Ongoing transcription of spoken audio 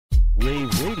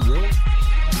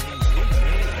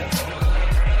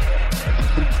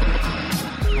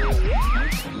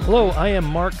Hello, I am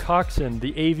Mark Coxon,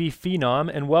 the AV Phenom,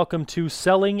 and welcome to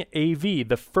Selling AV,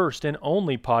 the first and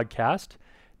only podcast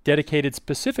dedicated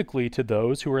specifically to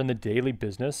those who are in the daily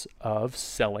business of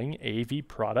selling AV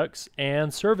products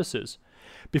and services.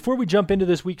 Before we jump into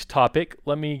this week's topic,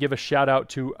 let me give a shout out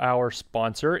to our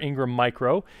sponsor, Ingram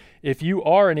Micro. If you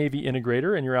are an AV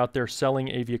integrator and you're out there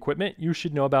selling AV equipment, you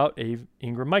should know about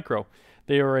Ingram Micro.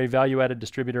 They are a value-added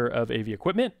distributor of AV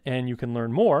equipment, and you can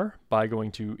learn more by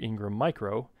going to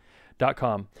ingrammicro.com.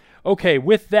 Okay,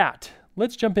 with that,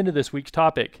 let's jump into this week's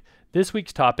topic. This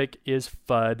week's topic is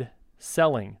FUD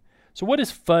selling. So what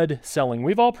is FUD selling?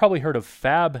 We've all probably heard of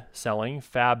FAB selling,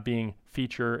 FAB being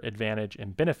feature, advantage,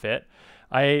 and benefit.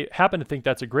 I happen to think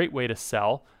that's a great way to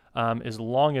sell, as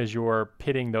long as you're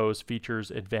pitting those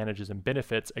features, advantages, and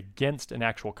benefits against an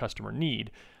actual customer need.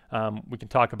 We can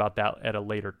talk about that at a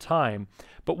later time.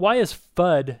 But why is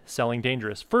FUD selling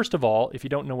dangerous? First of all, if you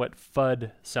don't know what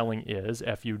FUD selling is,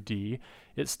 FUD,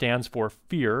 it stands for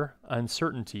fear,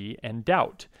 uncertainty, and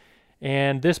doubt.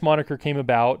 And this moniker came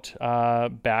about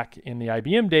back in the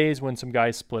IBM days when some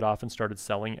guys split off and started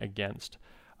selling against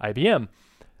IBM.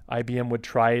 IBM would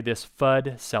try this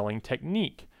FUD selling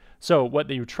technique. So what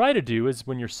they would try to do is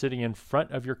when you're sitting in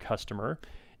front of your customer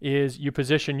is you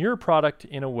position your product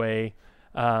in a way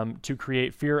to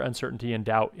create fear, uncertainty, and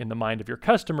doubt in the mind of your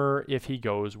customer if he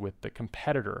goes with the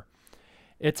competitor.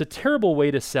 It's a terrible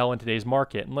way to sell in today's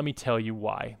market, and let me tell you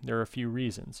why. There are a few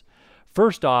reasons.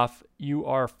 First off, you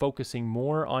are focusing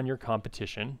more on your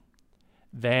competition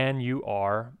than you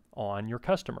are on your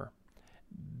customer.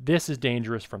 This is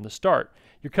dangerous from the start.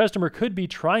 Your customer could be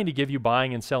trying to give you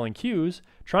buying and selling cues,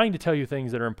 trying to tell you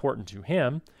things that are important to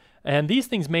him, and these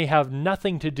things may have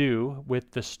nothing to do with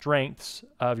the strengths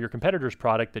of your competitor's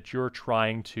product that you're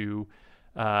trying to,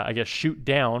 shoot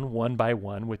down one by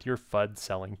one with your FUD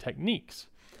selling techniques.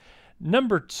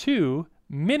 Number two,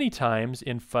 many times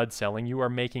in FUD selling, you are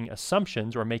making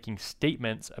assumptions or making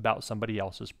statements about somebody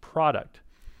else's product.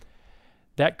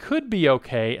 That could be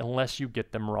okay unless you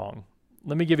get them wrong.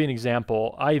 Let me give you an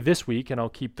example. I this week, and I'll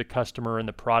keep the customer and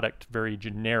the product very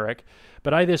generic,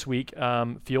 but I this week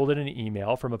fielded an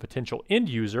email from a potential end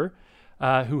user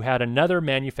who had another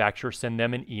manufacturer send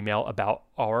them an email about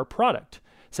our product,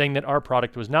 saying that our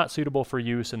product was not suitable for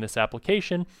use in this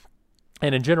application.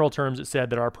 And in general terms, it said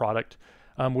that our product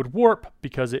would warp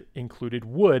because it included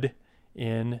wood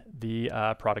in the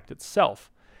product itself.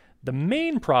 The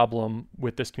main problem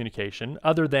with this communication,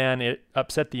 other than it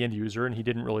upset the end user and he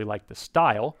didn't really like the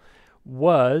style,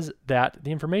 was that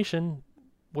the information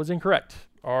was incorrect.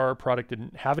 Our product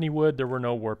didn't have any wood. There were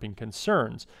no warping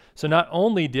concerns. So not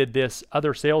only did this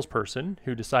other salesperson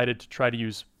who decided to try to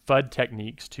use FUD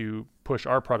techniques to push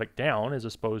our product down as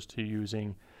opposed to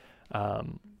using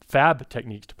FAB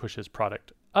techniques to push his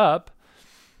product up,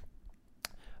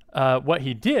 what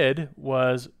he did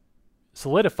was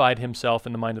solidified himself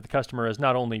in the mind of the customer as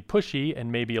not only pushy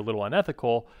and maybe a little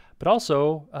unethical, but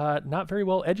also not very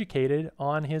well educated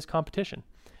on his competition.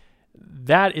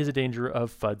 That is a danger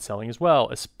of FUD selling as well,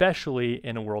 especially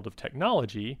in a world of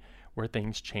technology where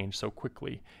things change so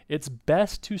quickly. It's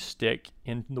best to stick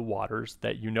in the waters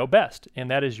that you know best,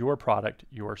 and that is your product,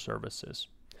 your services.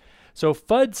 So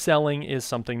FUD selling is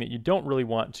something that you don't really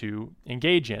want to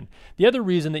engage in. The other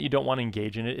reason that you don't want to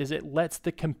engage in it is it lets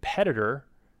the competitor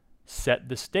set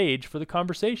the stage for the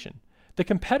conversation. The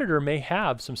competitor may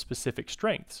have some specific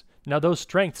strengths. Now, those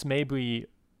strengths may be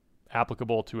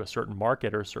applicable to a certain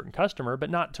market or a certain customer,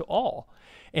 but not to all.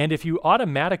 And if you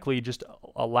automatically just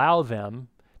allow them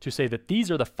to say that these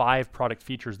are the 5 product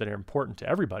features that are important to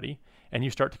everybody, and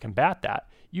you start to combat that,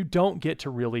 you don't get to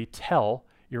really tell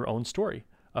your own story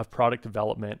of product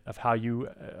development, of how you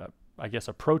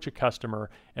approach a customer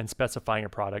and specifying a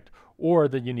product, or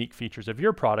the unique features of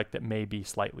your product that may be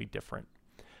slightly different.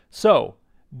 So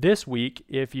this week,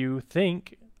 if you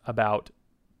think about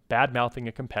bad-mouthing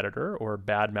a competitor or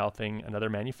bad-mouthing another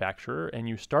manufacturer, and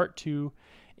you start to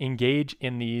engage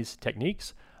in these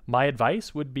techniques, my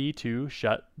advice would be to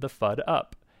shut the FUD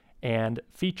up and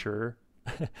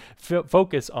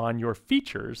focus on your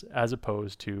features as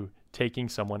opposed to taking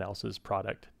someone else's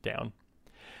product down.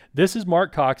 This is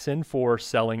Mark Coxon for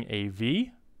Selling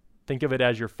AV. Think of it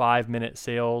as your 5-minute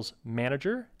sales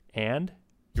manager, and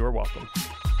you're welcome.